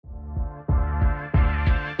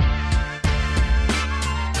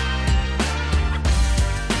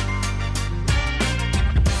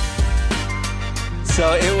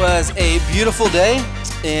So it was a beautiful day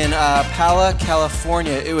in Pala,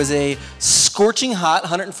 California. It was a scorching hot,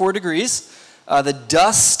 104 degrees. The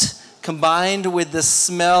dust combined with the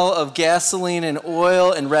smell of gasoline and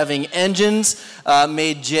oil and revving engines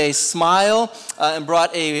made Jay smile and brought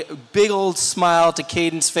a big old smile to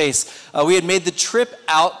Caden's face. We had made the trip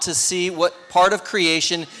out to see what part of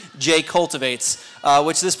creation Jay cultivates,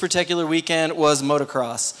 which this particular weekend was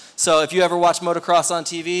motocross. So if you ever watch motocross on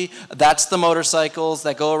TV, that's the motorcycles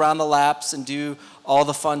that go around the laps and do all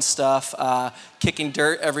the fun stuff, kicking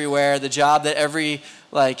dirt everywhere. The job that every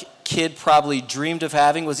kid probably dreamed of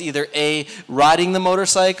having was either A, riding the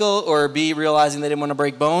motorcycle, or B, realizing they didn't want to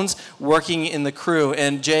break bones, working in the crew.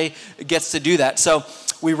 And Jay gets to do that. So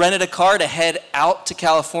we rented a car to head out to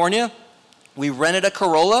California. We rented a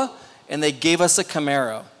Corolla, and they gave us a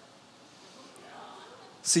Camaro.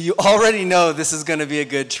 So you already know this is going to be a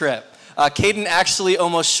good trip. Caden actually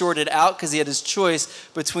almost shorted out because he had his choice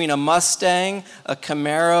between a Mustang, a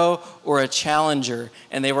Camaro, or a Challenger,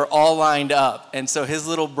 and they were all lined up. And so his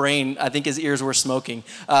little brain, I think his ears were smoking.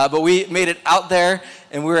 But we made it out there,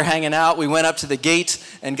 and we were hanging out. We went up to the gate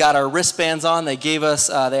and got our wristbands on. They gave us,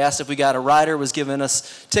 they asked if we got a rider, was giving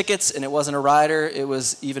us tickets, and it wasn't a rider. It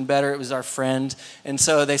was even better. It was our friend. And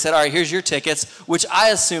so they said, all right, here's your tickets, which I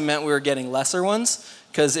assume meant we were getting lesser ones,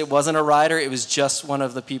 because it wasn't a rider, it was just one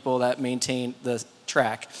of the people that maintained the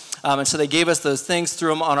track. And so they gave us those things, threw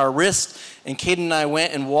them on our wrist, and Caden and I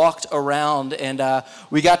went and walked around, and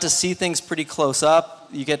we got to see things pretty close up.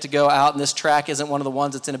 You get to go out, and this track isn't one of the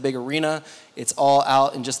ones that's in a big arena. It's all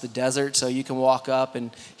out in just the desert, so you can walk up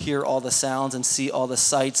and hear all the sounds and see all the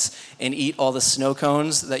sights and eat all the snow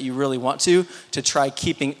cones that you really want to try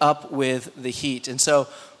keeping up with the heat. And so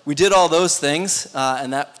we did all those things,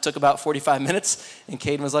 and that took about 45 minutes, and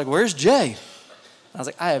Caden was like, where's Jay? I was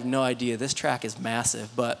like, I have no idea. This track is massive,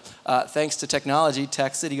 but thanks to technology,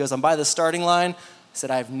 texted. He goes, I'm by the starting line. I said,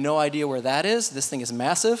 I have no idea where that is. This thing is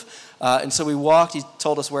massive. And so we walked. He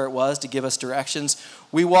told us where it was to give us directions.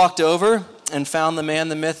 We walked over and found the man,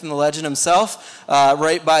 the myth, and the legend himself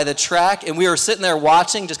right by the track. And we were sitting there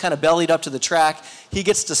watching, just kind of bellied up to the track. He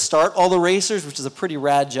gets to start all the racers, which is a pretty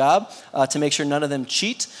rad job, to make sure none of them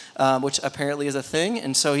cheat, which apparently is a thing.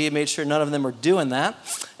 And so he made sure none of them were doing that.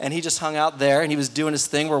 And he just hung out there, and he was doing his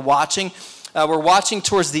thing. We're watching. We're watching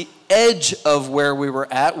towards the edge of where we were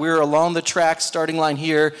at. We were along the track, starting line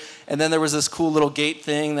here, and then there was this cool little gate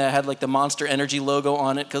thing that had the Monster Energy logo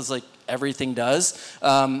on it, because everything does.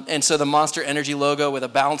 And so the Monster Energy logo with a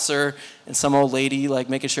bouncer and some old lady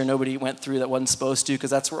making sure nobody went through that wasn't supposed to, because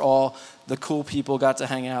that's where all the cool people got to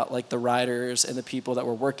hang out, like the riders and the people that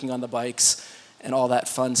were working on the bikes and all that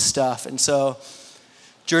fun stuff. And so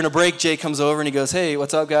during a break, Jay comes over and he goes, hey,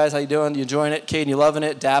 what's up, guys? How you doing? You enjoying it? Caden, you loving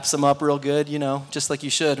it? Daps him up real good, just like you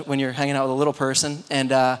should when you're hanging out with a little person.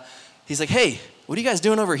 And he's like, hey, what are you guys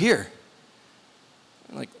doing over here?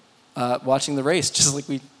 Watching the race, just like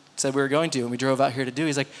we said we were going to, and we drove out here to do.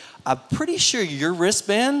 He's like, I'm pretty sure your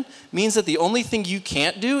wristband means that the only thing you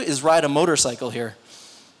can't do is ride a motorcycle here.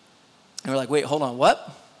 And we're like, wait, hold on, what?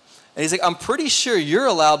 And he's like, I'm pretty sure you're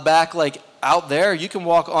allowed back out there. You can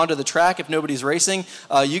walk onto the track if nobody's racing.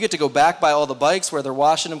 You get to go back by all the bikes where they're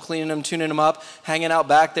washing them, cleaning them, tuning them up, hanging out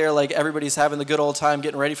back there like everybody's having the good old time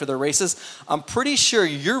getting ready for their races. I'm pretty sure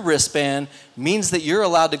your wristband means that you're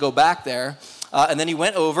allowed to go back there. And then he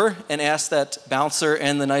went over and asked that bouncer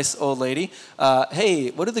and the nice old lady,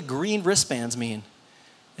 hey, what do the green wristbands mean?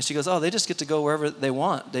 And she goes, oh, they just get to go wherever they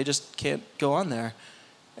want. They just can't go on there.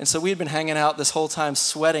 And so we had been hanging out this whole time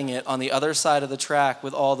sweating it on the other side of the track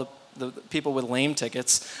with all the people with lame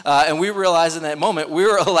tickets. And we realized in that moment we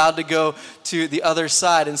were allowed to go to the other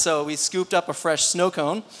side. And so we scooped up a fresh snow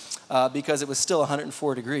cone because it was still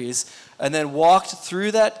 104 degrees, and then walked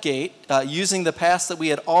through that gate using the pass that we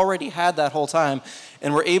had already had that whole time,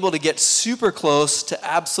 and were able to get super close to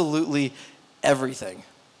absolutely everything.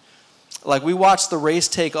 We watched the race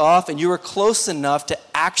take off, and you were close enough to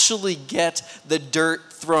actually get the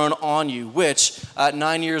dirt thrown on you, which at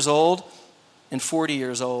 9 years old and 40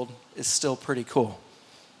 years old is still pretty cool.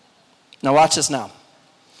 Now watch this now.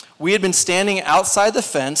 We had been standing outside the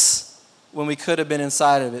fence when we could have been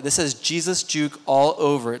inside of it. This says Jesus Juke all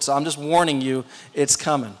over it, so I'm just warning you, it's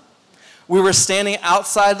coming. We were standing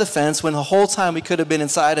outside the fence when the whole time we could have been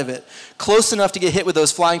inside of it, close enough to get hit with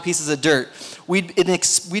those flying pieces of dirt. We'd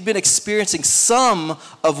been experiencing some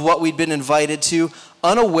of what we'd been invited to,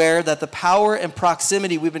 unaware that the power and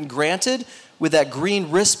proximity we've been granted with that green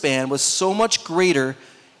wristband was so much greater,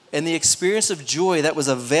 and the experience of joy that was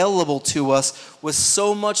available to us was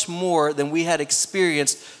so much more than we had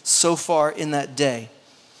experienced so far in that day.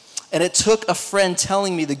 And it took a friend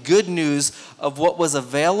telling me the good news of what was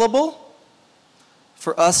available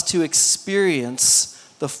for us to experience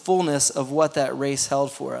the fullness of what that race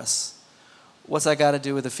held for us. What's that got to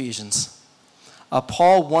do with Ephesians?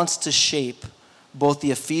 Paul wants to shape both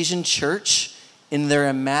the Ephesian church in their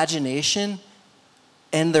imagination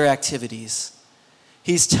and their activities.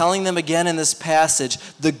 He's telling them again in this passage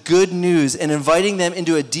the good news and inviting them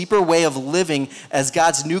into a deeper way of living as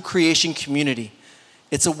God's new creation community.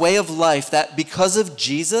 It's a way of life that, because of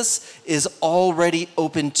Jesus, is already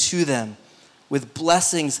open to them, with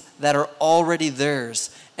blessings that are already theirs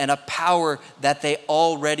and a power that they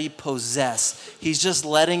already possess. He's just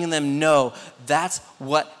letting them know that's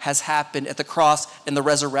what has happened at the cross and the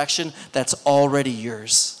resurrection that's already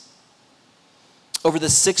yours. Over the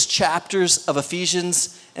 6 chapters of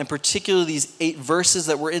Ephesians, and particularly these 8 verses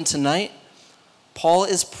that we're in tonight, Paul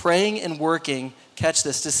is praying and working, catch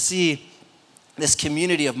this, to see this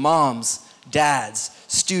community of moms, dads,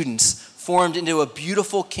 students formed into a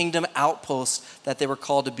beautiful kingdom outpost that they were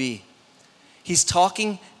called to be. He's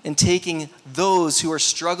talking and taking those who are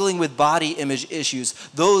struggling with body image issues,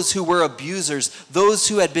 those who were abusers, those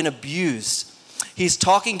who had been abused. He's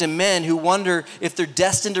talking to men who wonder if they're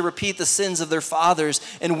destined to repeat the sins of their fathers,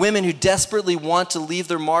 and women who desperately want to leave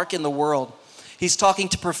their mark in the world. He's talking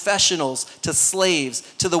to professionals, to slaves,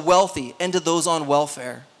 to the wealthy, and to those on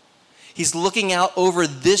welfare. He's looking out over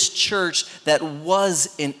this church that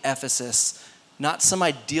was in Ephesus, not some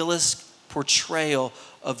idealist portrayal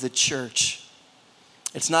of the church.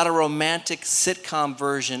 It's not a romantic sitcom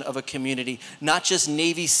version of a community, not just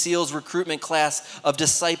Navy SEALs recruitment class of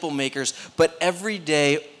disciple makers, but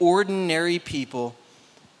everyday, ordinary people.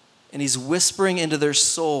 And he's whispering into their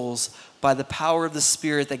souls by the power of the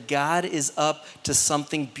Spirit that God is up to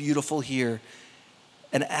something beautiful here.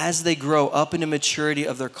 And as they grow up into maturity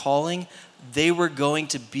of their calling, they were going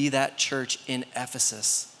to be that church in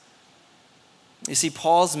Ephesus. You see,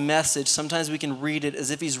 Paul's message, sometimes we can read it as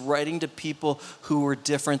if he's writing to people who were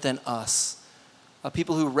different than us.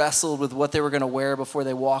 People who wrestled with what they were going to wear before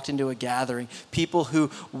they walked into a gathering. People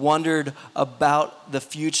who wondered about the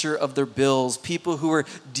future of their bills. People who were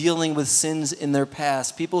dealing with sins in their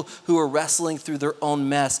past. People who were wrestling through their own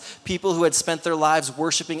mess. People who had spent their lives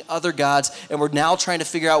worshiping other gods and were now trying to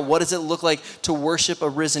figure out what does it look like to worship a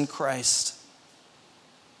risen Christ.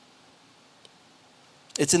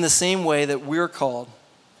 It's in the same way that we're called.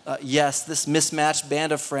 Yes, this mismatched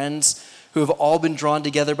band of friends who have all been drawn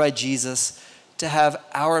together by Jesus to have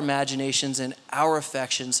our imaginations and our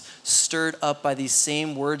affections stirred up by these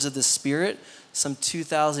same words of the Spirit some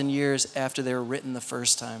 2,000 years after they were written the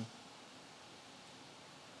first time.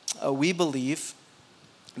 We believe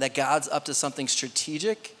that God's up to something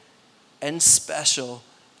strategic and special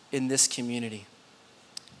in this community.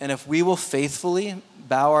 And if we will faithfully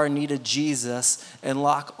bow our knee to Jesus and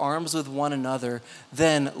lock arms with one another,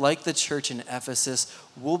 then, like the church in Ephesus,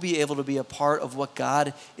 we'll be able to be a part of what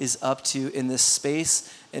God is up to in this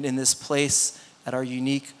space and in this place at our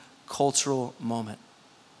unique cultural moment.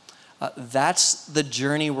 That's the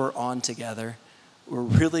journey we're on together. We're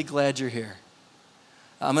really glad you're here.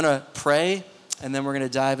 I'm going to pray, and then we're going to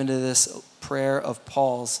dive into this prayer of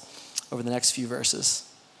Paul's over the next few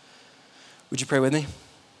verses. Would you pray with me?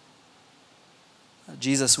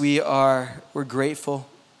 Jesus, we're grateful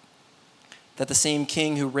that the same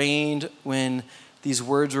King who reigned when these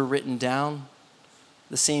words were written down,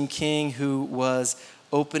 the same King who was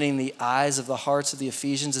opening the eyes of the hearts of the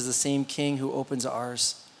Ephesians is the same King who opens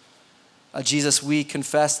ours. Jesus, we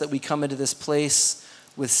confess that we come into this place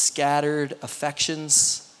with scattered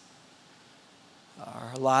affections.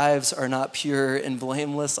 Our lives are not pure and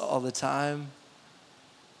blameless all the time.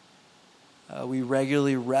 We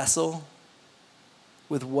regularly wrestle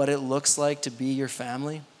with what it looks like to be your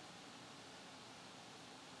family,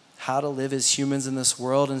 how to live as humans in this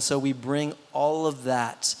world. And so we bring all of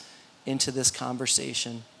that into this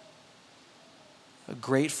conversation.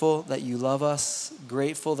 Grateful that you love us,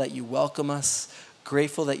 grateful that you welcome us,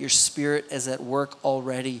 grateful that your Spirit is at work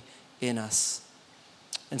already in us.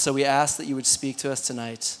 And so we ask that you would speak to us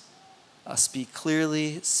tonight. Speak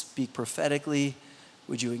clearly, speak prophetically.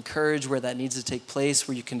 Would you encourage where that needs to take place?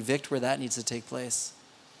 Would you convict where that needs to take place?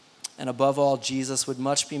 And above all, Jesus, would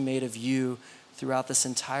much be made of you throughout this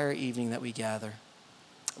entire evening that we gather.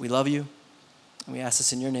 We love you, and we ask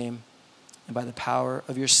this in your name and by the power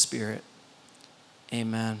of your Spirit.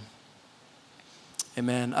 Amen.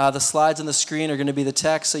 Amen. The slides on the screen are going to be the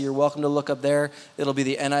text, so you're welcome to look up there. It'll be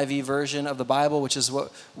the NIV version of the Bible, which is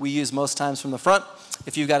what we use most times from the front.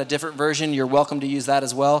 If you've got a different version, you're welcome to use that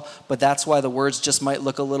as well, but that's why the words just might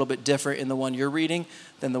look a little bit different in the one you're reading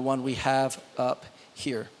than the one we have up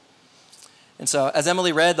here. And so as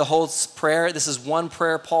Emily read the whole prayer, this is one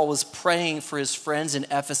prayer Paul was praying for his friends in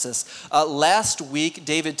Ephesus. Last week,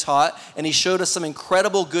 David taught, and he showed us some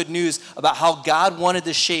incredible good news about how God wanted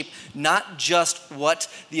to shape not just what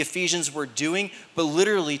the Ephesians were doing, but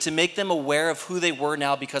literally to make them aware of who they were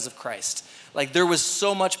now because of Christ. Like there was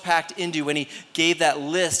so much packed into when he gave that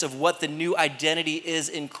list of what the new identity is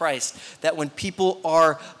in Christ, that when people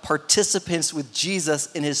are participants with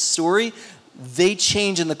Jesus in his story, they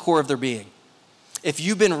change in the core of their being. If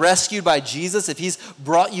you've been rescued by Jesus, if he's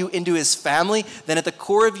brought you into his family, then at the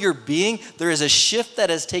core of your being, there is a shift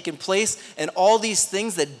that has taken place, and all these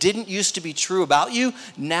things that didn't used to be true about you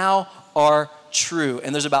now are true.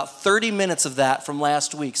 And there's about 30 minutes of that from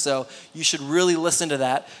last week, so you should really listen to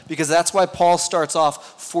that, because that's why Paul starts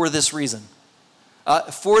off for this reason.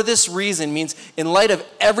 For this reason means in light of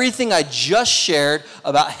everything I just shared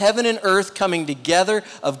about heaven and earth coming together,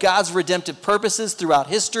 of God's redemptive purposes throughout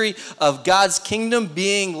history, of God's kingdom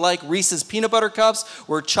being like Reese's peanut butter cups,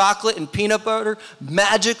 where chocolate and peanut butter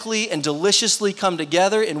magically and deliciously come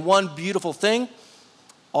together in one beautiful thing,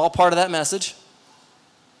 all part of that message.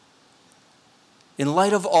 In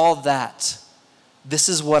light of all that, this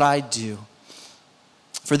is what I do.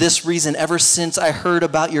 For this reason, ever since I heard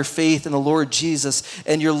about your faith in the Lord Jesus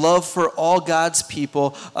and your love for all God's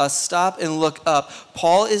people, stop and look up.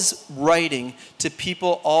 Paul is writing to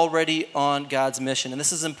people already on God's mission. And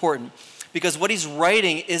this is important because what he's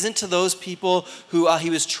writing isn't to those people who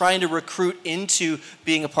he was trying to recruit into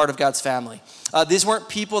being a part of God's family. These weren't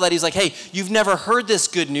people that he's like, hey, you've never heard this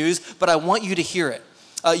good news, but I want you to hear it.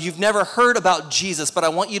 You've never heard about Jesus, but I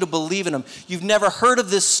want you to believe in him. You've never heard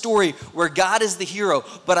of this story where God is the hero,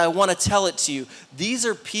 but I want to tell it to you. These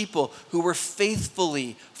are people who were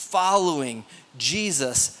faithfully following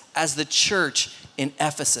Jesus as the church in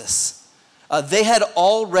Ephesus. They had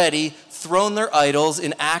already thrown their idols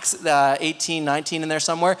in Acts 18, 19 in there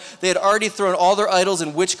somewhere. They had already thrown all their idols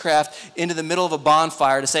and witchcraft into the middle of a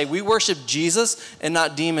bonfire to say, we worship Jesus and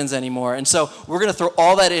not demons anymore. And so we're going to throw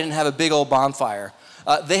all that in and have a big old bonfire.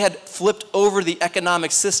 They had flipped over the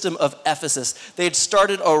economic system of Ephesus. They had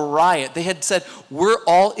started a riot. They had said, we're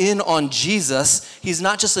all in on Jesus. He's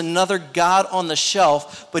not just another God on the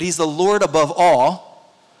shelf, but he's the Lord above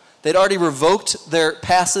all. They'd already revoked their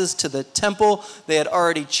passes to the temple. They had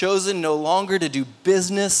already chosen no longer to do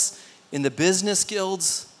business in the business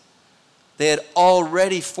guilds. They had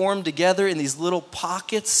already formed together in these little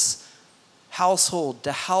pockets, household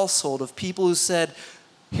to household, of people who said,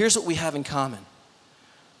 here's what we have in common.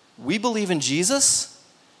 We believe in Jesus,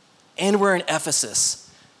 and we're in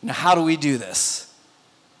Ephesus. Now, how do we do this?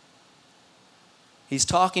 He's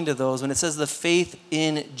talking to those. When it says the faith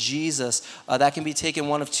in Jesus, that can be taken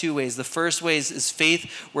one of two ways. The first way is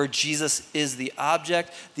faith where Jesus is the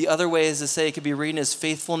object. The other way is to say it could be reading as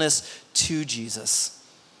faithfulness to Jesus.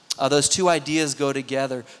 Those two ideas go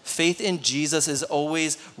together. Faith in Jesus is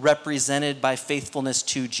always represented by faithfulness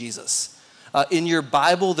to Jesus. In your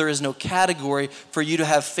Bible, there is no category for you to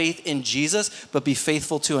have faith in Jesus, but be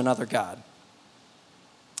faithful to another God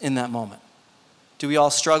in that moment. Do we all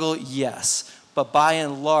struggle? Yes. But by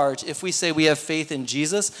and large, if we say we have faith in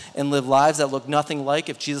Jesus and live lives that look nothing like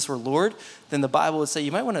if Jesus were Lord, then the Bible would say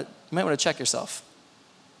you might want to check yourself.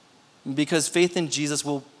 Because faith in Jesus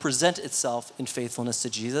will present itself in faithfulness to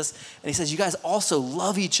Jesus. And he says, you guys also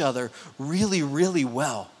love each other really, really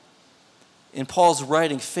well. In Paul's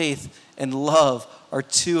writing, faith and love are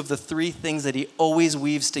two of the three things that he always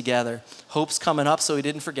weaves together. Hope's coming up, so he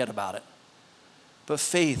didn't forget about it. But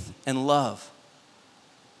faith and love.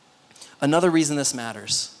 Another reason this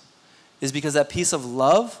matters is because that piece of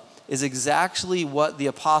love is exactly what the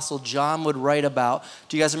Apostle John would write about.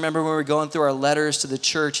 Do you guys remember when we were going through our letters to the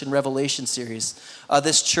church in Revelation series?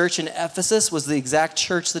 This church in Ephesus was the exact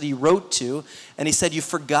church that he wrote to, and he said, you've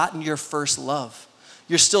forgotten your first love.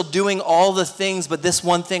 You're still doing all the things, but this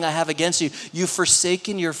one thing I have against you. You've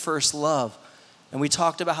forsaken your first love. And we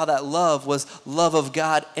talked about how that love was love of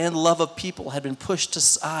God and love of people had been pushed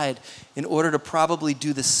aside in order to probably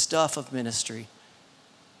do the stuff of ministry.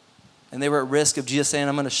 And they were at risk of Jesus saying,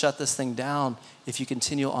 I'm going to shut this thing down if you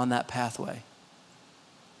continue on that pathway.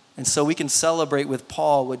 And so we can celebrate with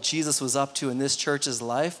Paul what Jesus was up to in this church's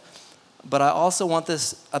life. But I also want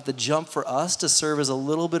this at the jump for us to serve as a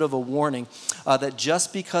little bit of a warning that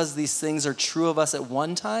just because these things are true of us at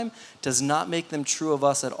one time does not make them true of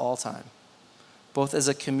us at all time, both as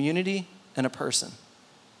a community and a person.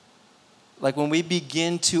 Like when we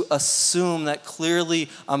begin to assume that clearly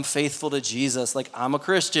I'm faithful to Jesus, like I'm a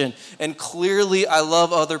Christian, and clearly I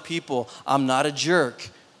love other people, I'm not a jerk.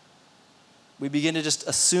 We begin to just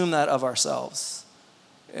assume that of ourselves.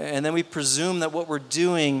 And then we presume that what we're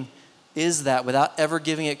doing is that without ever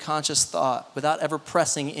giving it conscious thought, without ever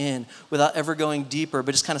pressing in, without ever going deeper,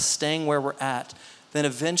 but just kind of staying where we're at, then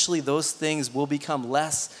eventually those things will become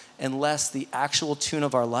less and less the actual tune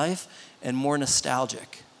of our life and more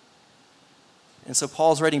nostalgic. And so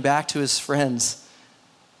Paul's writing back to his friends,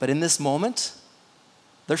 but in this moment,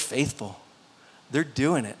 they're faithful. They're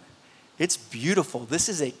doing it. It's beautiful. This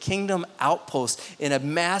is a kingdom outpost in a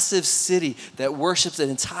massive city that worships an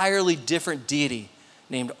entirely different deity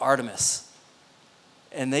named Artemis.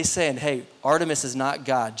 And they say, hey, Artemis is not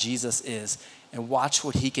God, Jesus is. And watch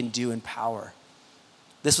what he can do in power.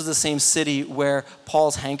 This was the same city where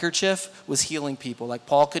Paul's handkerchief was healing people. Like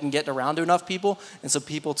Paul couldn't get around to enough people, and so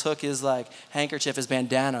people took his handkerchief, his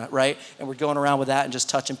bandana, right? And were going around with that and just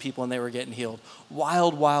touching people, and they were getting healed.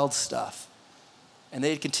 Wild, wild stuff. And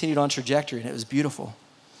they had continued on trajectory, and it was beautiful.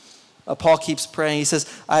 Paul keeps praying. He says,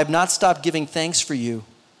 I have not stopped giving thanks for you,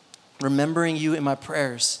 remembering you in my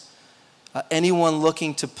prayers. Anyone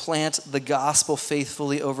looking to plant the gospel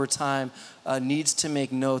faithfully over time needs to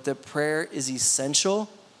make note that prayer is essential,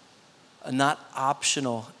 not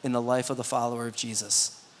optional in the life of the follower of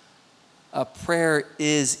Jesus. Prayer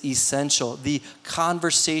is essential. The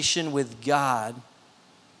conversation with God,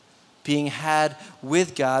 being had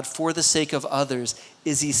with God for the sake of others,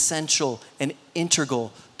 is essential and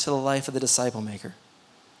integral to the life of the disciple maker.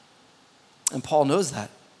 And Paul knows that.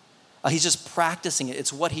 He's just practicing it.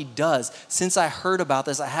 It's what he does. Since I heard about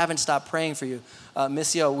this, I haven't stopped praying for you.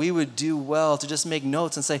 Missio, we would do well to just make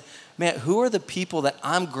notes and say, man, who are the people that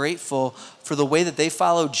I'm grateful for the way that they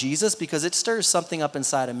follow Jesus, because it stirs something up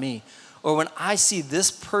inside of me. Or when I see this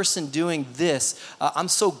person doing this, I'm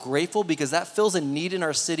so grateful because that fills a need in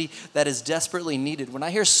our city that is desperately needed. When I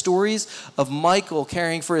hear stories of Michael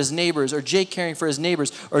caring for his neighbors, or Jake caring for his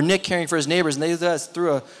neighbors, or Nick caring for his neighbors, and they do that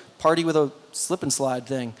through a party with a slip and slide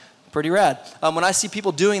thing, pretty rad. When I see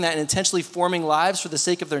people doing that and intentionally forming lives for the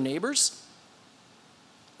sake of their neighbors,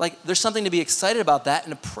 there's something to be excited about that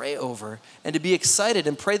and to pray over and to be excited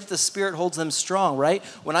and pray that the Spirit holds them strong, right?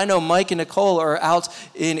 When I know Mike and Nicole are out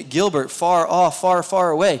in Gilbert, far off, far, far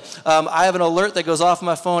away, I have an alert that goes off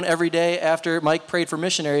my phone every day after Mike prayed for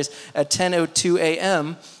missionaries at 10:02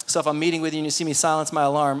 a.m. So if I'm meeting with you and you see me silence my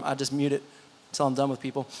alarm, I just mute it until I'm done with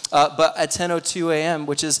people. But at 10:02 a.m.,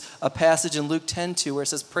 which is a passage in Luke 10:2, where it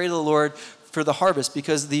says, pray to the Lord for the harvest,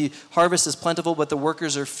 because the harvest is plentiful, but the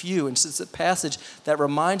workers are few. And it's a passage that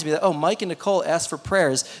reminds me that, Mike and Nicole asked for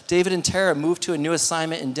prayers. David and Tara moved to a new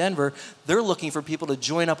assignment in Denver. They're looking for people to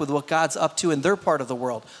join up with what God's up to in their part of the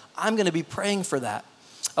world. I'm going to be praying for that.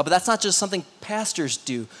 But that's not just something pastors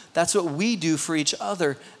do. That's what we do for each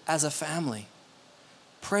other as a family.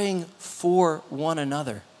 Praying for one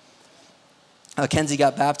another. Kenzie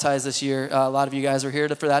got baptized this year. A lot of you guys were here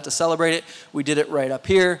for that, to celebrate it. We did it right up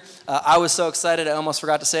here. I was so excited, I almost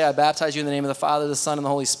forgot to say, I baptized you in the name of the Father, the Son, and the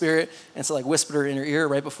Holy Spirit. And so whispered her in her ear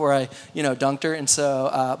right before I, dunked her. And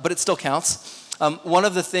so, but it still counts. One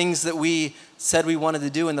of the things that we said we wanted to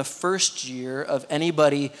do in the first year of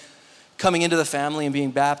anybody coming into the family and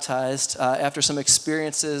being baptized, after some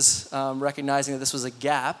experiences, recognizing that this was a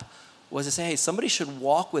gap, was to say, hey, somebody should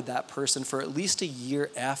walk with that person for at least a year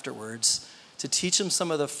afterwards, to teach them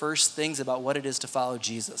some of the first things about what it is to follow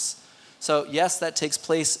Jesus. So yes, that takes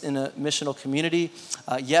place in a missional community.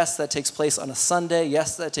 Yes, that takes place on a Sunday.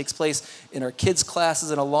 Yes, that takes place in our kids'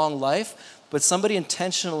 classes in a long life. But somebody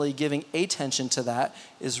intentionally giving attention to that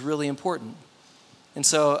is really important. And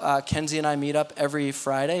so Kenzie and I meet up every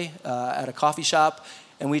Friday at a coffee shop,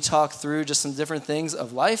 and we talk through just some different things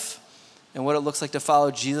of life and what it looks like to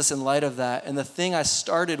follow Jesus in light of that. And the thing I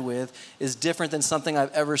started with is different than something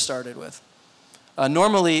I've ever started with.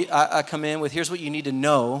 Normally, I come in with, here's what you need to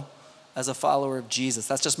know as a follower of Jesus.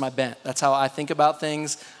 That's just my bent. That's how I think about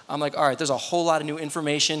things. I'm like, all right, there's a whole lot of new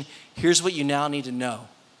information. Here's what you now need to know,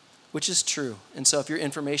 which is true. And so if you're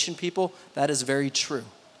information people, that is very true.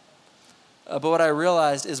 But what I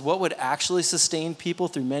realized is what would actually sustain people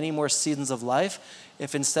through many more seasons of life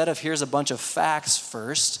if instead of here's a bunch of facts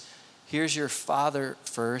first, here's your Father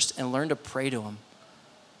first, and learn to pray to him.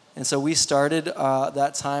 And so we started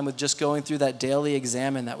that time with just going through that daily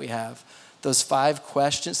examine that we have. Those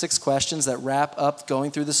 6 questions that wrap up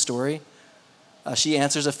going through the story. She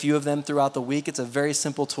answers a few of them throughout the week. It's a very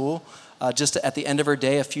simple tool. Just at the end of her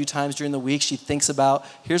day, a few times during the week, she thinks about,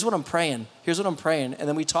 here's what I'm praying. Here's what I'm praying. And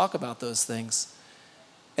then we talk about those things.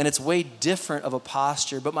 And it's way different of a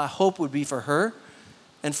posture. But my hope would be for her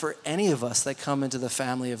and for any of us that come into the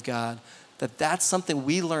family of God, that's something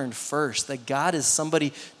we learned first, that God is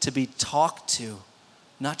somebody to be talked to,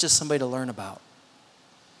 not just somebody to learn about.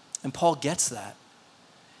 And Paul gets that.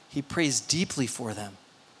 He prays deeply for them.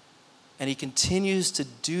 And he continues to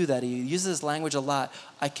do that. He uses this language a lot.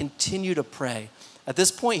 I continue to pray. At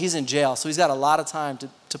this point, he's in jail, so he's got a lot of time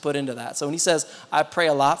to put into that. So when he says, I pray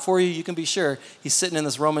a lot for you, you can be sure he's sitting in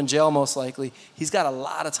this Roman jail most likely. He's got a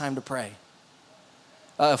lot of time to pray.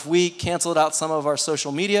 If we canceled out some of our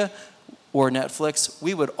social media or Netflix,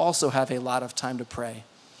 we would also have a lot of time to pray.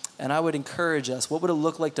 And I would encourage us, what would it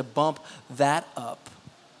look like to bump that up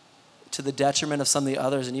to the detriment of some of the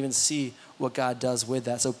others and even see what God does with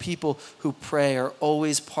that? So people who pray are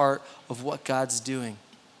always part of what God's doing.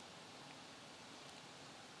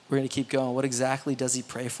 We're going to keep going. What exactly does he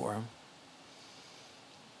pray for him?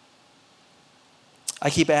 I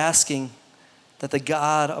keep asking that the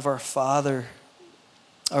God of our Father,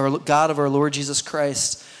 our God of our Lord Jesus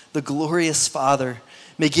Christ, the glorious Father,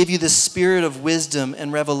 may give you the spirit of wisdom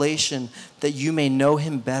and revelation that you may know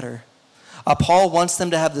him better. Paul wants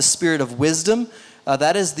them to have the spirit of wisdom.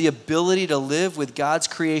 That is the ability to live with God's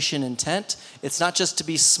creation intent. It's not just to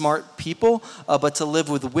be smart people, but to live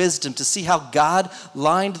with wisdom, to see how God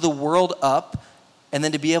lined the world up, and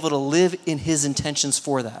then to be able to live in his intentions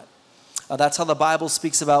for that. That's how the Bible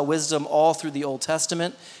speaks about wisdom all through the Old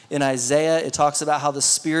Testament. In Isaiah, it talks about how the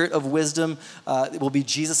spirit of wisdom will be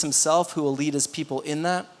Jesus himself who will lead his people in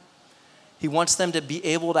that. He wants them to be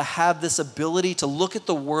able to have this ability to look at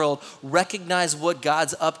the world, recognize what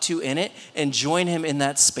God's up to in it, and join him in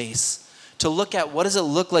that space. To look at what does it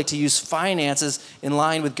look like to use finances in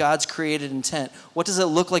line with God's created intent? What does it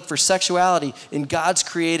look like for sexuality in God's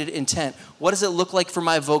created intent? What does it look like for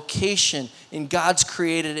my vocation in God's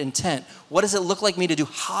created intent? What does it look like me to do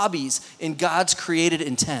hobbies in God's created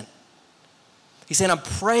intent? He's saying, I'm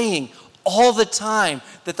praying all the time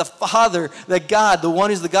that the Father, that God, the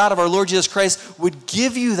one who's the God of our Lord Jesus Christ, would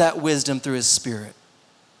give you that wisdom through his Spirit.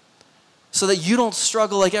 So that you don't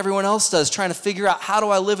struggle like everyone else does, trying to figure out how do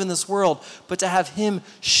I live in this world, but to have him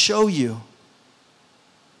show you.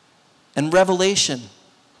 And revelation,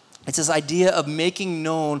 it's this idea of making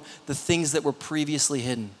known the things that were previously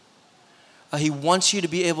hidden. He wants you to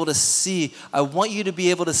be able to see. I want you to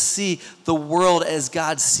be able to see the world as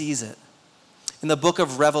God sees it. In the book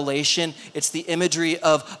of Revelation, it's the imagery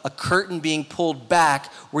of a curtain being pulled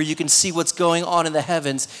back where you can see what's going on in the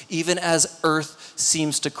heavens, even as earth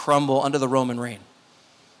seems to crumble under the Roman reign.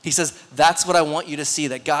 He says, that's what I want you to see,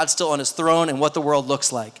 that God's still on his throne and what the world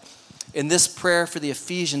looks like. In this prayer for the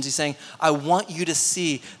Ephesians, he's saying, I want you to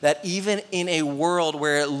see that even in a world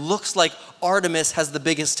where it looks like Artemis has the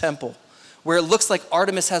biggest temple, where it looks like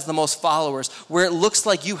Artemis has the most followers, where it looks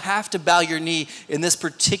like you have to bow your knee in this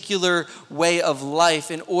particular way of life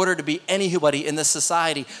in order to be anybody in this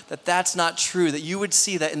society, that's not true, that you would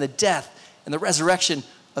see that in the death and the resurrection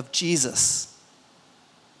of Jesus.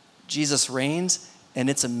 Jesus reigns, and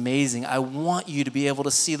it's amazing. I want you to be able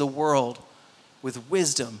to see the world with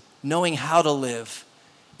wisdom, knowing how to live,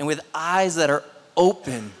 and with eyes that are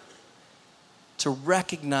open to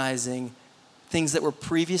recognizing things that were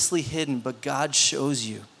previously hidden, but God shows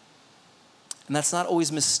you. And that's not always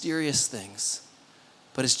mysterious things,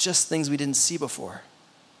 but it's just things we didn't see before.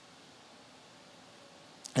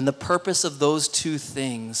 And the purpose of those two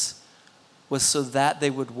things was so that they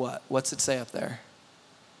would what? What's it say up there?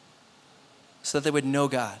 So that they would know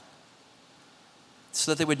God.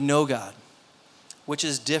 So that they would know God, which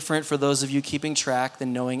is different for those of you keeping track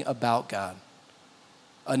than knowing about God.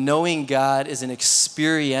 Knowing God is an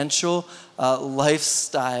experiential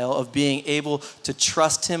lifestyle of being able to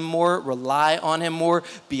trust him more, rely on him more,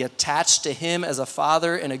 be attached to him as a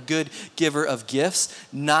father and a good giver of gifts,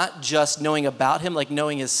 not just knowing about him, like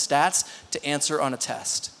knowing his stats to answer on a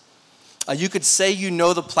test. You could say you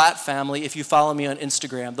know the Platt family if you follow me on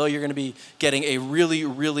Instagram, though you're going to be getting a really,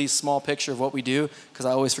 really small picture of what we do, because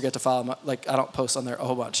I always forget to follow, I don't post on there a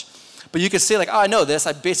whole bunch. But you could say I know this.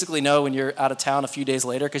 I basically know when you're out of town a few days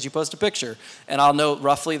later because you post a picture. And I'll know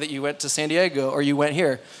roughly that you went to San Diego or you went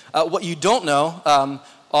here. What you don't know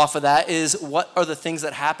off of that is what are the things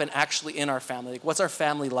that happen actually in our family. What's our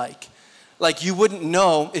family like? You wouldn't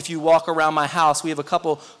know if you walk around my house. We have a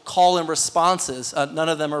couple call and responses. None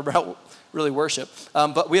of them are about really worship.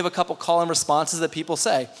 But we have a couple call and responses that people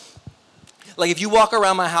say. If you walk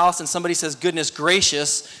around my house and somebody says, goodness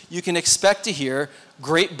gracious, you can expect to hear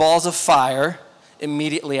great balls of fire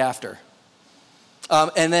immediately after.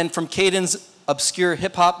 And then from Caden's obscure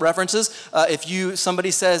hip-hop references, if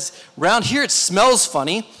somebody says, around here it smells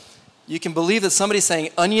funny, you can believe that somebody's saying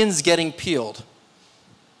onions getting peeled.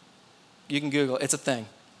 You can Google it. It's a thing.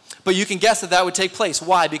 But you can guess that would take place.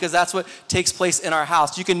 Why? Because that's what takes place in our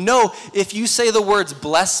house. You can know if you say the words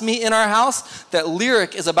bless me in our house, that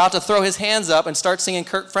Lyric is about to throw his hands up and start singing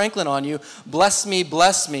Kirk Franklin on you, bless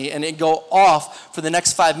me, and it go off for the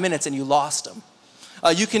next 5 minutes and you lost him.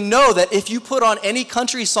 You can know that if you put on any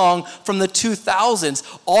country song from the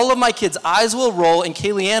 2000s, all of my kids' eyes will roll and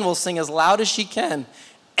Kaylee Ann will sing as loud as she can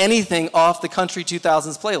anything off the country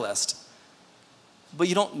 2000s playlist. But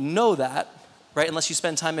you don't know that, right, unless you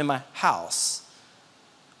spend time in my house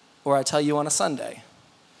or I tell you on a Sunday.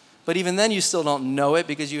 But even then you still don't know it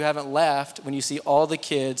because you haven't laughed when you see all the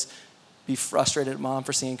kids be frustrated at mom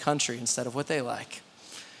for singing country instead of what they like,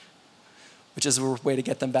 which is a way to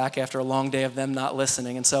get them back after a long day of them not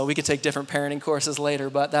listening. And so we could take different parenting courses later,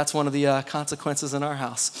 but that's one of the consequences in our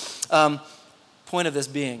house. Point of this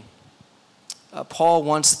being, Paul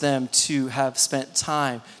wants them to have spent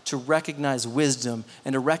time to recognize wisdom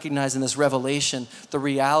and to recognize in this revelation the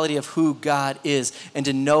reality of who God is and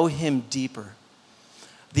to know him deeper.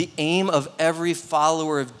 The aim of every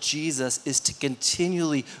follower of Jesus is to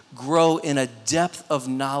continually grow in a depth of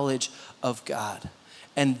knowledge of God.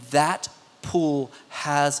 And that pool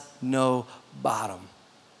has no bottom.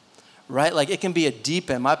 Right? Like it can be a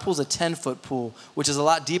deep end. My pool's a 10-foot pool, which is a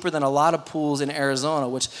lot deeper than a lot of pools in Arizona,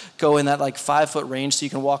 which go in that like 5-foot range so you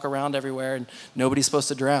can walk around everywhere and nobody's supposed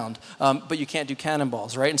to drown. But you can't do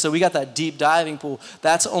cannonballs, right? And so we got that deep diving pool.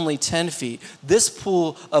 That's only 10 feet. This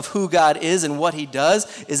pool of who God is and what he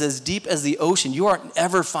does is as deep as the ocean. You aren't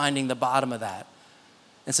ever finding the bottom of that.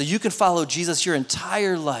 And so you can follow Jesus your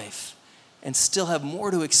entire life and still have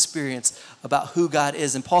more to experience about who God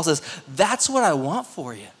is. And Paul says, that's what I want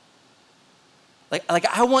for you. Like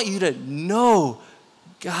I want you to know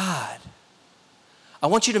God. I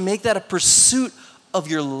want you to make that a pursuit of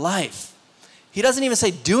your life. He doesn't even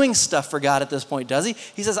say doing stuff for God at this point, does he?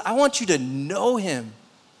 He says, I want you to know him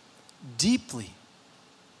deeply.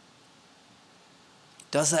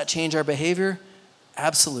 Does that change our behavior?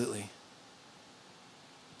 Absolutely.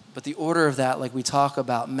 But the order of that, like we talk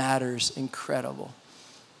about, matters incredible.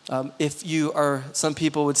 If you are, some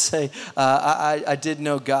people would say, I did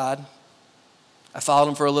know God. I followed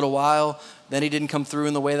him for a little while, then he didn't come through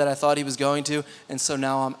in the way that I thought he was going to, and so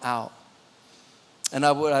now I'm out. And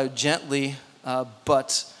I would gently,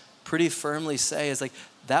 but pretty firmly say is like,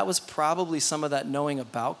 that was probably some of that knowing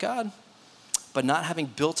about God, but not having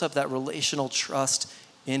built up that relational trust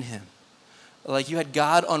in him. Like you had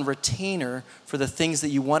God on retainer for the things that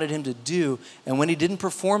you wanted him to do, and when he didn't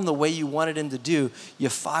perform the way you wanted him to do, you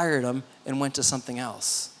fired him and went to something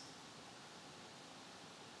else.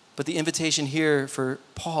 But the invitation here for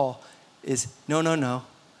Paul is, no.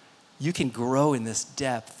 You can grow in this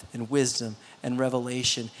depth and wisdom and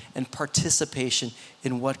revelation and participation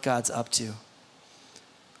in what God's up to.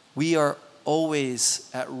 We are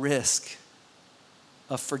always at risk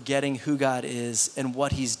of forgetting who God is and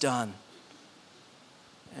what he's done.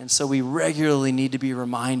 And so we regularly need to be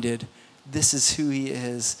reminded, this is who he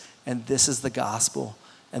is and this is the gospel.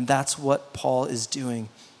 And that's what Paul is doing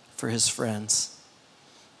for his friends.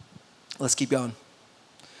 Let's keep going.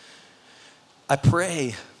 I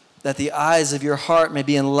pray that the eyes of your heart may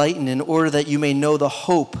be enlightened in order that you may know the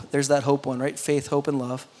hope. There's that hope one, right? Faith, hope, and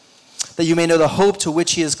love. That you may know the hope to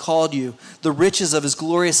which he has called you, the riches of his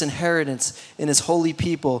glorious inheritance in his holy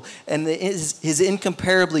people, and his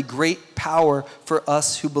incomparably great power for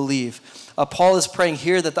us who believe. Paul is praying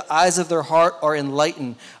here that the eyes of their heart are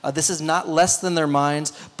enlightened. This is not less than their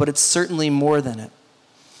minds, but it's certainly more than it.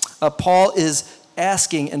 Paul is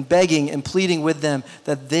asking and begging and pleading with them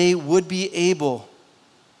that they would be able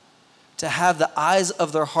to have the eyes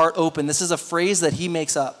of their heart open. This is a phrase that he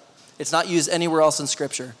makes up. It's not used anywhere else in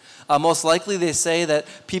Scripture. Most likely they say that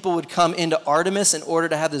people would come into Artemis in order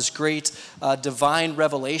to have this great divine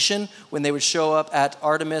revelation when they would show up at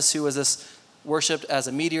Artemis, who was this worshipped as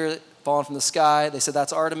a meteor falling from the sky. They said,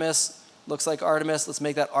 that's Artemis. Looks like Artemis. Let's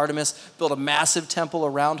make that Artemis. Build a massive temple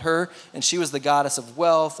around her. And she was the goddess of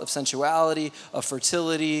wealth, of sensuality, of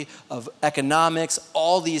fertility, of economics,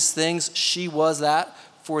 all these things. She was that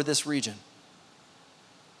for this region.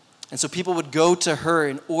 And so people would go to her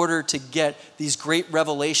in order to get these great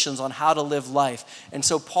revelations on how to live life. And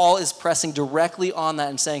so Paul is pressing directly on that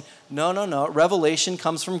and saying, no. Revelation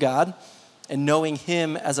comes from God, and knowing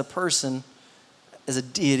him as a person, as a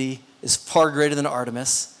deity, is far greater than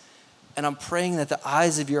Artemis. And I'm praying that the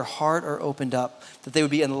eyes of your heart are opened up, that they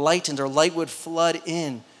would be enlightened, or light would flood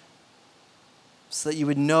in, so that you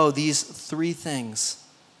would know these three things.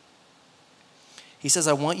 He says,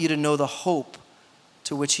 I want you to know the hope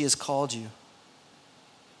to which he has called you.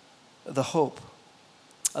 The hope.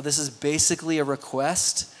 This is basically a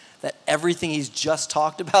request that everything he's just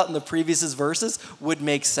talked about in the previous verses would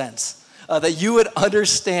make sense. That you would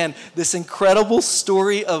understand this incredible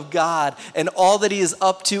story of God and all that he is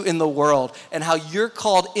up to in the world, and how you're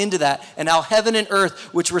called into that, and how heaven and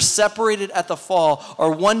earth, which were separated at the fall,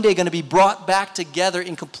 are one day going to be brought back together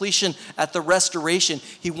in completion at the restoration.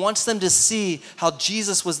 He wants them to see how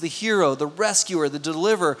Jesus was the hero, the rescuer, the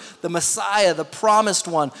deliverer, the Messiah, the promised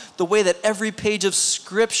one, the way that every page of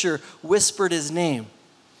Scripture whispered his name.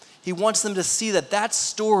 He wants them to see that that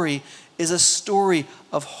story is a story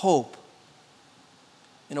of hope.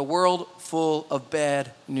 In a world full of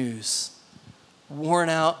bad news, worn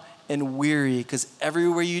out and weary because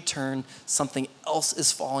everywhere you turn, something else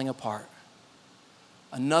is falling apart.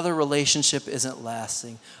 Another relationship isn't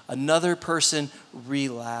lasting. Another person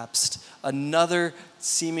relapsed. Another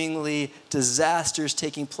seemingly disaster is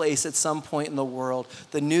taking place at some point in the world.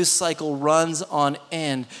 The news cycle runs on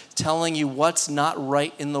end, telling you what's not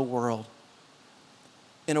right in the world.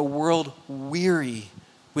 In a world weary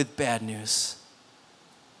with bad news.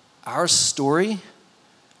 Our story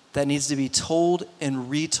that needs to be told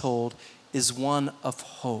and retold is one of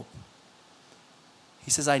hope.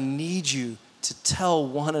 He says, I need you to tell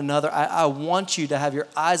one another. I want you to have your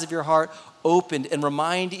eyes of your heart opened and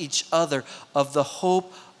remind each other of the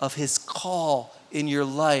hope of his call in your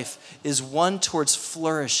life is one towards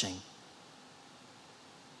flourishing.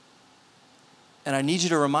 And I need you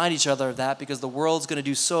to remind each other of that because the world's going to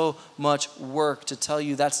do so much work to tell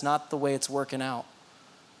you that's not the way it's working out.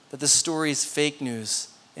 That this story is fake news,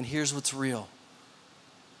 and here's what's real.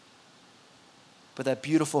 But that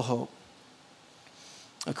beautiful hope.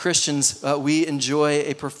 Christians, we enjoy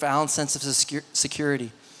a profound sense of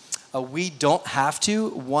security. We don't have to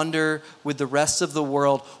wonder with the rest of the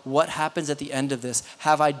world, what happens at the end of this?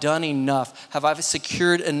 Have I done enough? Have I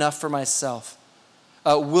secured enough for myself?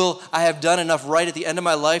 Will I have done enough right at the end of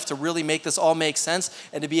my life to really make this all make sense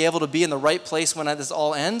and to be able to be in the right place when this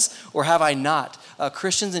all ends? Or have I not?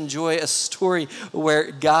 Christians enjoy a story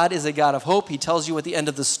where God is a God of hope. He tells you what the end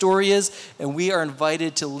of the story is, and we are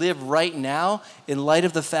invited to live right now in light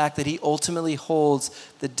of the fact that he ultimately holds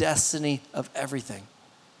the destiny of everything.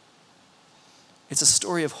 It's a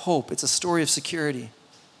story of hope. It's a story of security.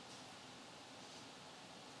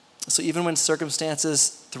 So even when circumstances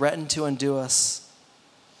threaten to undo us,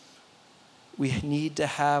 we need to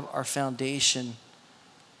have our foundation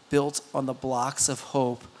built on the blocks of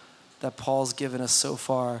hope that Paul's given us so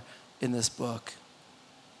far in this book.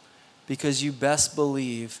 Because you best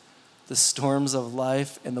believe the storms of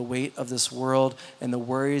life and the weight of this world and the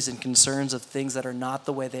worries and concerns of things that are not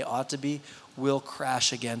the way they ought to be will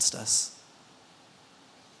crash against us.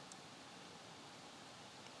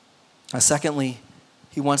 Secondly,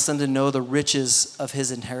 he wants them to know the riches of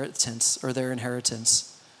his inheritance or their inheritance.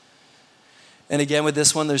 And again, with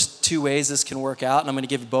this one, there's two ways this can work out, and I'm going to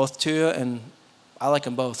give you both to you, and I like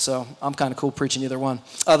them both, so I'm kind of cool preaching either one.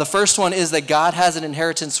 The first one is that God has an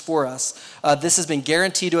inheritance for us. This has been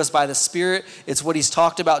guaranteed to us by the Spirit. It's what he's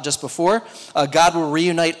talked about just before. God will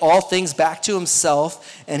reunite all things back to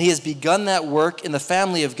himself, and he has begun that work in the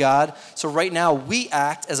family of God. So right now, we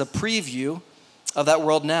act as a preview of that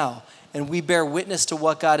world now. And we bear witness to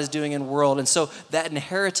what God is doing in the world. And so that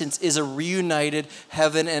inheritance is a reunited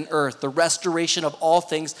heaven and earth, the restoration of all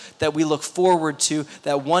things that we look forward to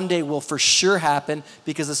that one day will for sure happen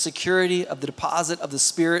because the security of the deposit of the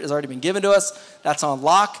Spirit has already been given to us. That's on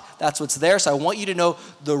lock. That's what's there. So I want you to know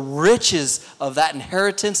the riches of that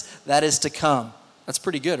inheritance that is to come. That's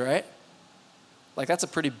pretty good, right? Like that's a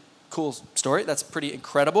pretty cool story. That's pretty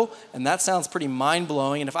incredible. And that sounds pretty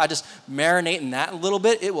mind-blowing. And if I just marinate in that a little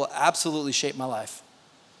bit, it will absolutely shape my life.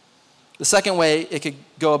 The second way it could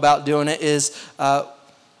go about doing it is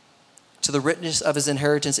to the richness of his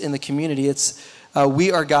inheritance in the community. It's we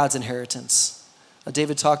are God's inheritance.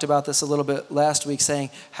 David talked about this a little bit last week, saying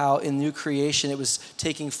how in new creation it was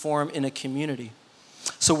taking form in a community.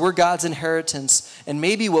 So we're God's inheritance. And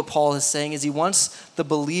maybe what Paul is saying is he wants the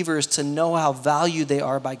believers to know how valued they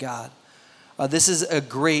are by God. This is a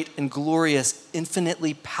great and glorious,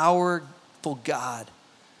 infinitely powerful God.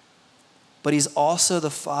 But he's also the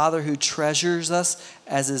Father who treasures us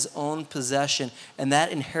as his own possession. And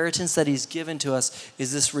that inheritance that he's given to us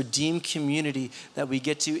is this redeemed community that we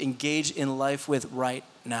get to engage in life with right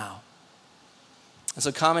now. And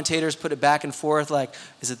so commentators put it back and forth like,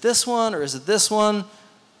 is it this one or is it this one?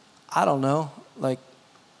 I don't know. Like,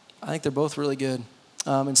 I think they're both really good.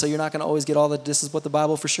 And so you're not going to always get all that this is what the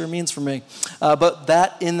Bible for sure means for me. But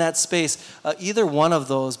that in that space, either one of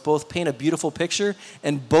those both paint a beautiful picture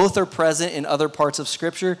and both are present in other parts of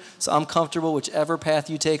Scripture. So I'm comfortable whichever path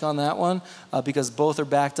you take on that one because both are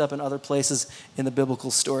backed up in other places in the biblical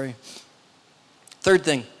story. Third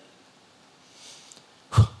thing.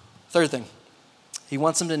 He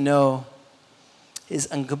wants them to know his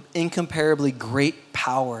incomparably great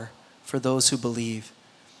power for those who believe.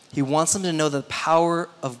 He wants them to know the power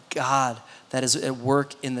of God that is at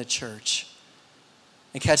work in the church.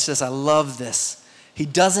 And catch this, I love this. He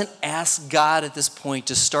doesn't ask God at this point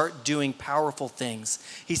to start doing powerful things.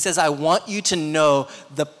 He says, I want you to know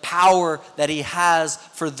the power that he has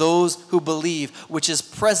for those who believe, which is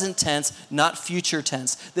present tense, not future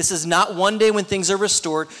tense. This is not one day when things are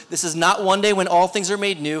restored. This is not one day when all things are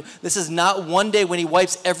made new. This is not one day when he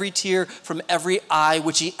wipes every tear from every eye,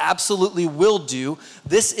 which he absolutely will do.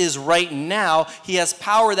 This is right now. He has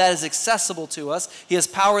power that is accessible to us. He has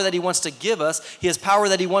power that he wants to give us. He has power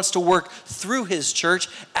that he wants to work through his church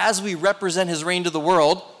as we represent his reign to the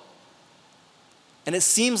world. And it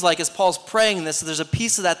seems like as Paul's praying this, there's a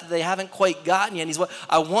piece of that they haven't quite gotten yet. And he's what,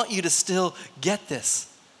 I want you to still get this.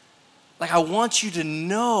 Like I want you to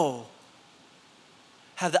know.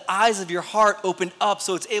 Have the eyes of your heart opened up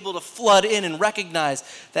so it's able to flood in and recognize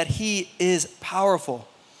that he is powerful.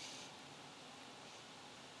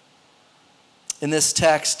 In this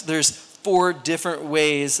text, there's 4 different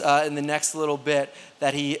ways in the next little bit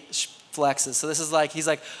that he flexes. So this is like, he's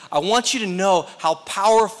like, I want you to know how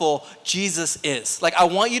powerful Jesus is. Like, I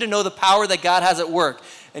want you to know the power that God has at work.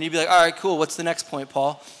 And you'd be like, all right, cool. What's the next point,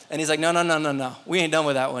 Paul? And he's like, no. We ain't done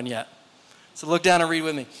with that one yet. So look down and read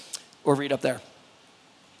with me. Or read up there.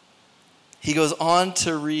 He goes on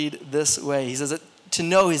to read this way. He says, to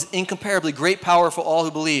know his incomparably great power for all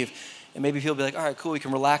who believe. And maybe people will be like, all right, cool. We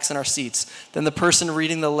can relax in our seats. Then the person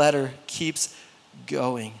reading the letter keeps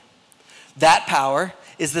going. That power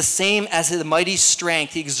is the same as the mighty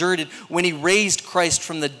strength he exerted when he raised Christ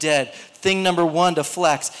from the dead. Thing number 1 to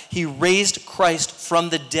flex. He raised Christ from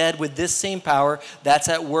the dead with this same power that's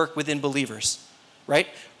at work within believers, right?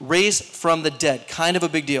 Raised from the dead, kind of a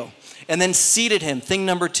big deal. And then seated him, thing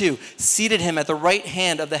number 2, seated him at the right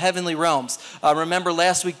hand of the heavenly realms. Remember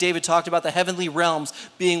last week David talked about the heavenly realms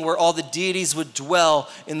being where all the deities would dwell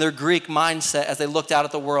in their Greek mindset as they looked out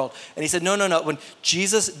at the world. And he said, no. When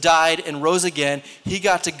Jesus died and rose again, he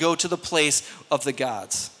got to go to the place of the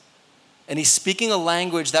gods. And he's speaking a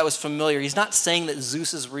language that was familiar. He's not saying that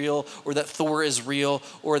Zeus is real or that Thor is real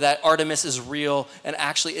or that Artemis is real and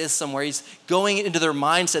actually is somewhere. He's going into their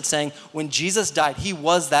mindset saying, when Jesus died, he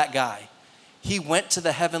was that guy. He went to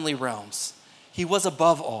the heavenly realms. He was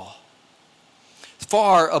above all.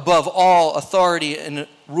 Far above all authority and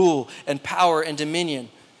rule and power and dominion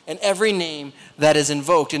and every name that is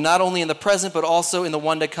invoked, and not only in the present, but also in the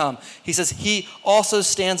one to come. He says he also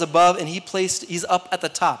stands above and he's up at the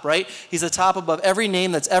top, right? He's atop above every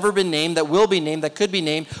name that's ever been named, that will be named, that could be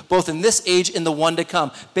named, both in this age and the one to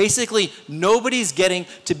come. Basically, nobody's getting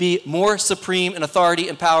to be more supreme in authority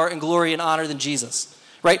and power and glory and honor than Jesus,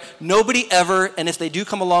 right? Nobody ever, and if they do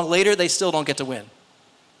come along later, they still don't get to win.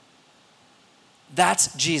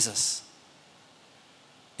 That's Jesus.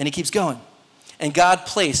 And he keeps going. And God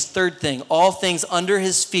placed, third thing, all things under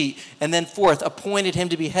his feet. And then fourth, appointed him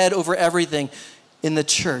to be head over everything in the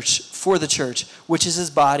church, for the church, which is his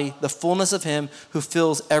body, the fullness of him who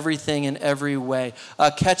fills everything in every way.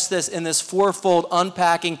 Catch this in this fourfold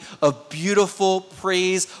unpacking of beautiful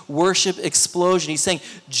praise, worship, explosion. He's saying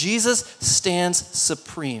Jesus stands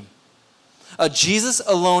supreme. Jesus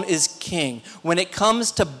alone is king. When it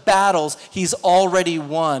comes to battles, he's already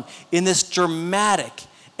won. In this dramatic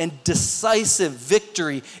and decisive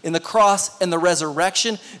victory in the cross and the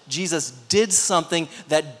resurrection, Jesus did something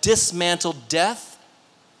that dismantled death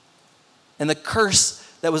and the curse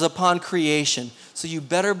that was upon creation. So you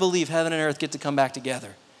better believe heaven and earth get to come back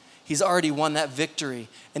together. He's already won that victory,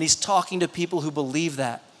 and he's talking to people who believe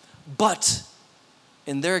that. But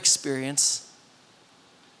in their experience,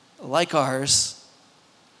 like ours,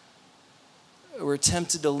 we're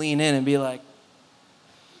tempted to lean in and be like,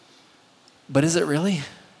 but is it really?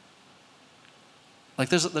 Like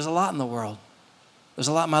there's a lot in the world. There's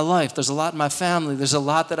a lot in my life. There's a lot in my family. There's a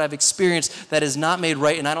lot that I've experienced that is not made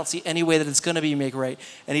right, and I don't see any way that it's going to be made right.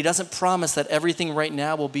 And he doesn't promise that everything right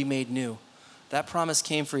now will be made new. That promise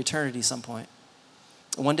came for eternity at some point.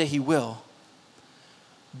 One day he will.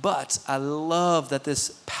 But I love that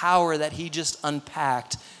this power that he just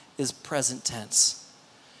unpacked is present tense.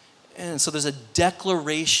 And so there's a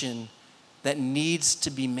declaration that needs to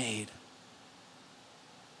be made.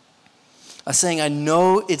 Saying, I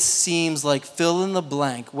know it seems like fill in the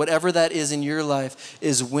blank, whatever that is in your life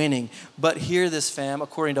is winning. But hear this, fam,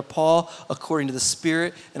 according to Paul, according to the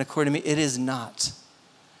Spirit, and according to me, it is not.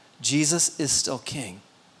 Jesus is still king.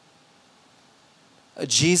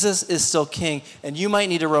 Jesus is still king. And you might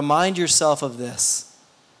need to remind yourself of this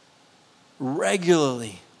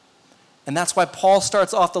regularly. And that's why Paul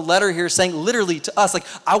starts off the letter here saying literally to us, like,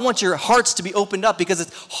 I want your hearts to be opened up because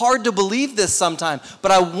it's hard to believe this sometimes,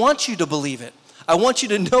 but I want you to believe it. I want you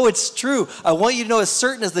to know it's true. I want you to know as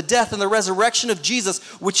certain as the death and the resurrection of Jesus,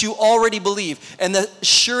 which you already believe, and the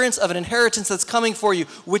assurance of an inheritance that's coming for you,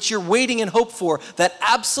 which you're waiting and hope for, that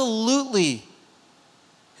absolutely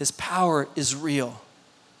his power is real.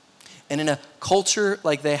 And in a culture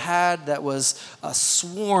like they had that was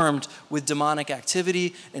swarmed with demonic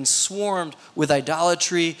activity and swarmed with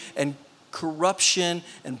idolatry and corruption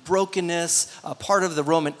and brokenness, part of the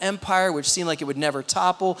Roman Empire, which seemed like it would never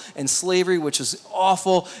topple, and slavery, which was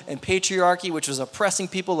awful, and patriarchy, which was oppressing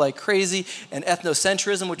people like crazy, and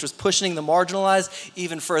ethnocentrism, which was pushing the marginalized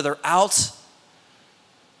even further out.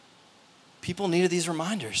 People needed these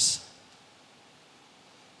reminders.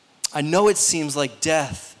 I know it seems like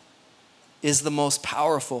death is the most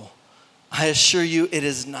powerful. I assure you it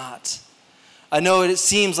is not. I know it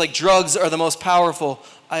seems like drugs are the most powerful.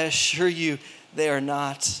 I assure you they are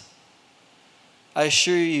not. I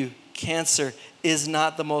assure you cancer is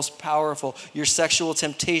not the most powerful. Your sexual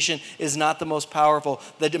temptation is not the most powerful.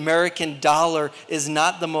 The American dollar is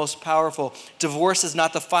not the most powerful. Divorce is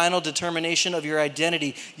not the final determination of your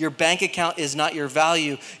identity. Your bank account is not your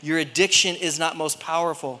value. Your addiction is not most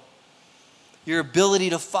powerful. Your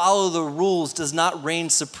ability to follow the rules does not reign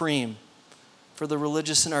supreme. For the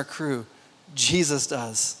religious in our crew, Jesus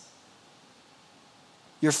does.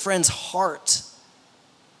 Your friend's heart,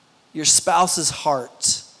 your spouse's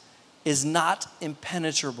heart is not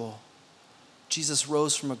impenetrable. Jesus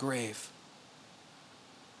rose from a grave.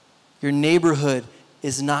 Your neighborhood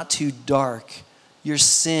is not too dark. Your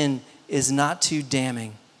sin is not too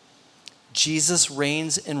damning. Jesus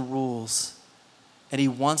reigns and rules. And he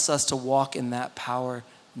wants us to walk in that power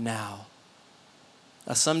now.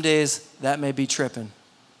 Now, some days that may be tripping,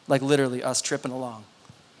 like literally us tripping along.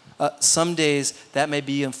 Some days that may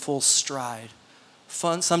be in full stride.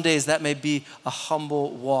 Some days that may be a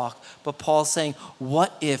humble walk. But Paul's saying,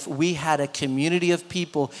 what if we had a community of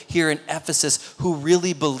people here in Ephesus who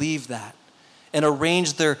really believe that and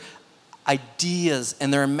arrange their ideas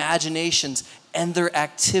and their imaginations and their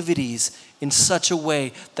activities in such a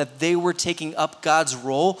way that they were taking up God's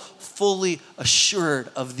role, fully assured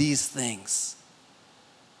of these things.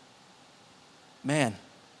 Man,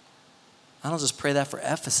 I don't just pray that for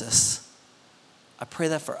Ephesus. I pray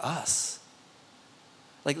that for us.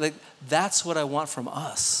 Like that's what I want from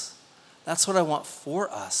us. That's what I want for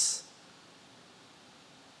us.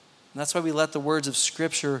 And that's why we let the words of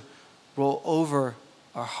Scripture roll over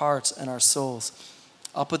our hearts and our souls.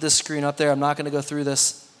 I'll put this screen up there. I'm not going to go through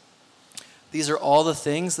this. These are all the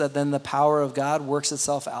things that then the power of God works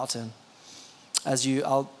itself out in.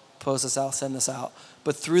 I'll post this out, send this out.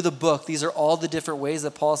 But through the book, these are all the different ways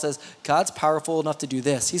that Paul says, God's powerful enough to do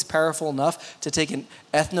this. He's powerful enough to take an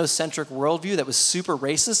ethnocentric worldview that was super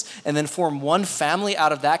racist and then form one family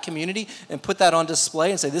out of that community and put that on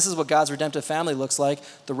display and say, this is what God's redemptive family looks like.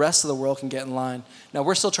 The rest of the world can get in line. Now,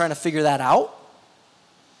 we're still trying to figure that out.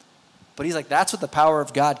 But he's like, that's what the power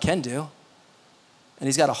of God can do. And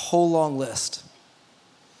he's got a whole long list.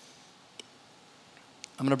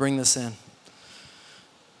 I'm going to bring this in.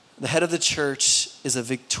 The head of the church is a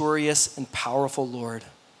victorious and powerful Lord.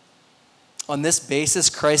 On this basis,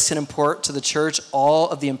 Christ can impart to the church all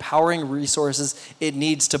of the empowering resources it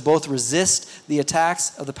needs to both resist the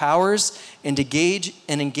attacks of the powers and engage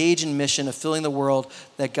in mission of filling the world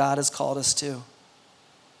that God has called us to.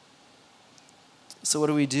 So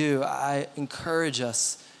what do? I encourage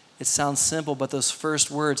us. It sounds simple, but those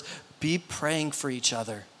first words, be praying for each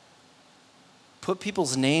other. Put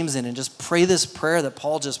people's names in and just pray this prayer that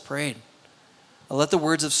Paul just prayed. Let the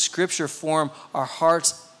words of Scripture form our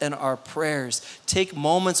hearts and our prayers. Take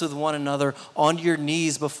moments with one another on your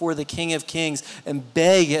knees before the King of Kings and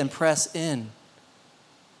beg and press in.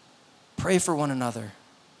 Pray for one another.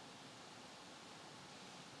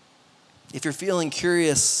 If you're feeling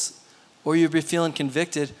curious or you're feeling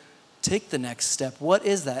convicted, take the next step. What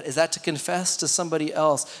is that? Is that to confess to somebody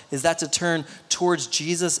else? Is that to turn towards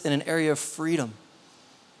Jesus in an area of freedom?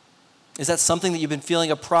 Is that something that you've been feeling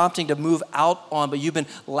a prompting to move out on, but you've been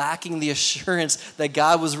lacking the assurance that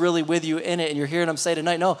God was really with you in it, and you're hearing him say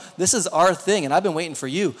tonight, no, this is our thing, and I've been waiting for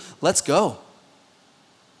you. Let's go.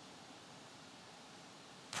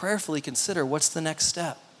 Prayerfully consider what's the next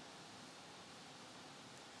step.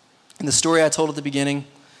 In the story I told at the beginning,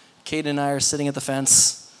 Caden and I are sitting at the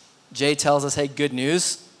fence. Jay tells us, hey, good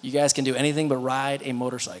news. You guys can do anything but ride a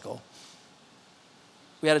motorcycle.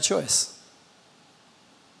 We had a choice.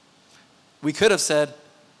 We could have said,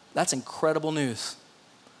 that's incredible news.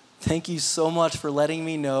 Thank you so much for letting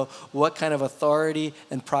me know what kind of authority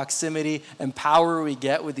and proximity and power we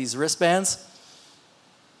get with these wristbands.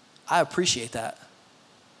 I appreciate that.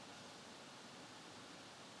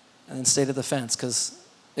 And then stayed at the fence because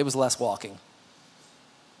it was less walking.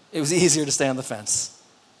 It was easier to stay on the fence.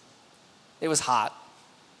 It was hot.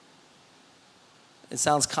 It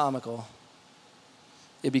sounds comical.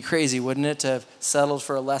 It'd be crazy, wouldn't it, to have settled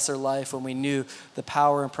for a lesser life when we knew the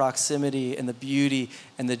power and proximity and the beauty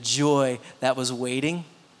and the joy that was waiting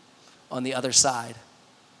on the other side.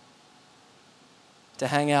 To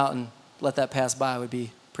hang out and let that pass by would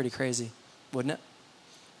be pretty crazy, wouldn't it?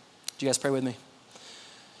 Do you guys pray with me?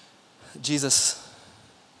 Jesus,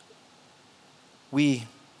 we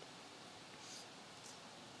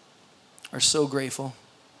are so grateful.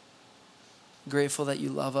 Grateful that you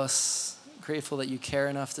love us. Grateful that you care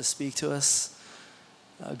enough to speak to us.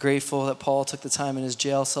 Grateful that Paul took the time in his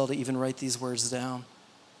jail cell to even write these words down.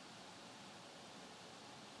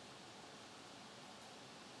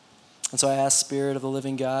 And so I ask, Spirit of the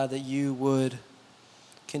living God, that you would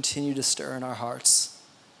continue to stir in our hearts.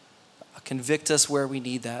 Convict us where we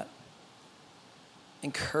need that.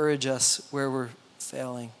 Encourage us where we're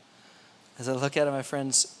failing. As I look at my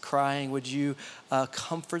friends crying, would you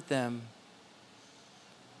comfort them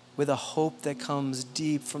with a hope that comes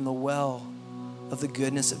deep from the well of the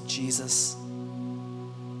goodness of Jesus.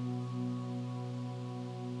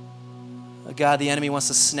 God, the enemy wants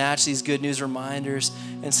to snatch these good news reminders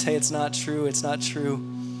and say it's not true, it's not true.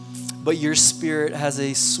 But your Spirit has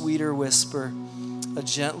a sweeter whisper, a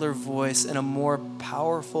gentler voice, and a more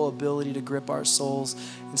powerful ability to grip our souls.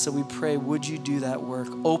 And so we pray, would you do that work?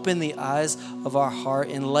 Open the eyes of our heart,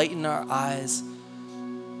 enlighten our eyes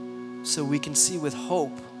so we can see with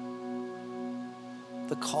hope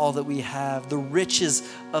the call that we have, the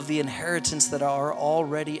riches of the inheritance that are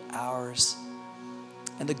already ours,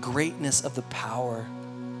 and the greatness of the power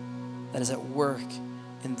that is at work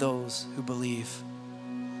in those who believe.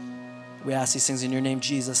 We ask these things in your name,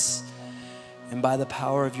 Jesus, and by the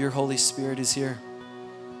power of your Holy Spirit is here.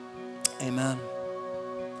 Amen.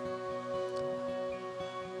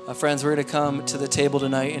 Friends, we're going to come to the table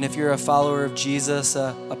tonight, and if you're a follower of Jesus,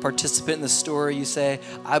 a participant in the story, you say,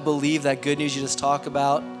 I believe that good news you just talked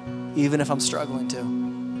about, even if I'm struggling to.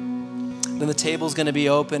 Then the table's going to be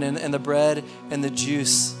open, and the bread and the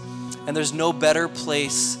juice. And there's no better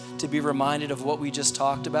place to be reminded of what we just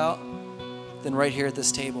talked about than right here at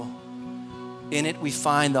this table. In it, we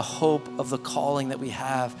find the hope of the calling that we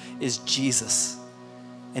have is Jesus.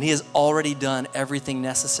 And he has already done everything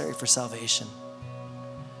necessary for salvation.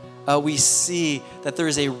 We see that there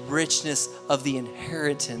is a richness of the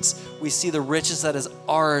inheritance. We see the riches that is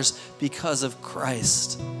ours because of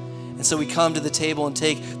Christ. And so we come to the table and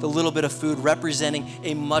take the little bit of food representing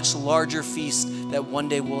a much larger feast that one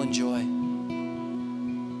day we'll enjoy.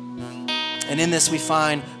 And in this we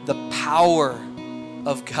find the power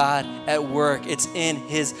of God at work. It's in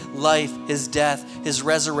his life, his death, his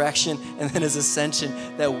resurrection, and then his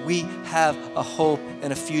ascension that we have a hope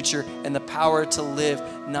and a future and the power to live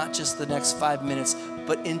not just the next 5 minutes,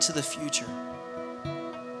 but into the future.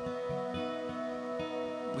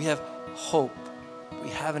 We have hope. We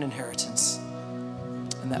have an inheritance.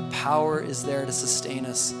 And that power is there to sustain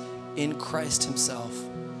us in Christ himself.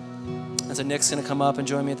 And so Nick's going to come up and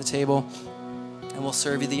join me at the table. And we'll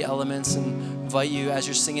serve you the elements and invite you as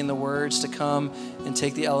you're singing the words to come and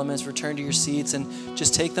take the elements, return to your seats, and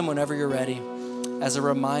just take them whenever you're ready as a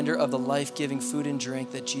reminder of the life-giving food and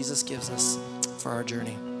drink that Jesus gives us for our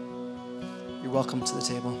journey. You're welcome to the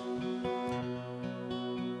table.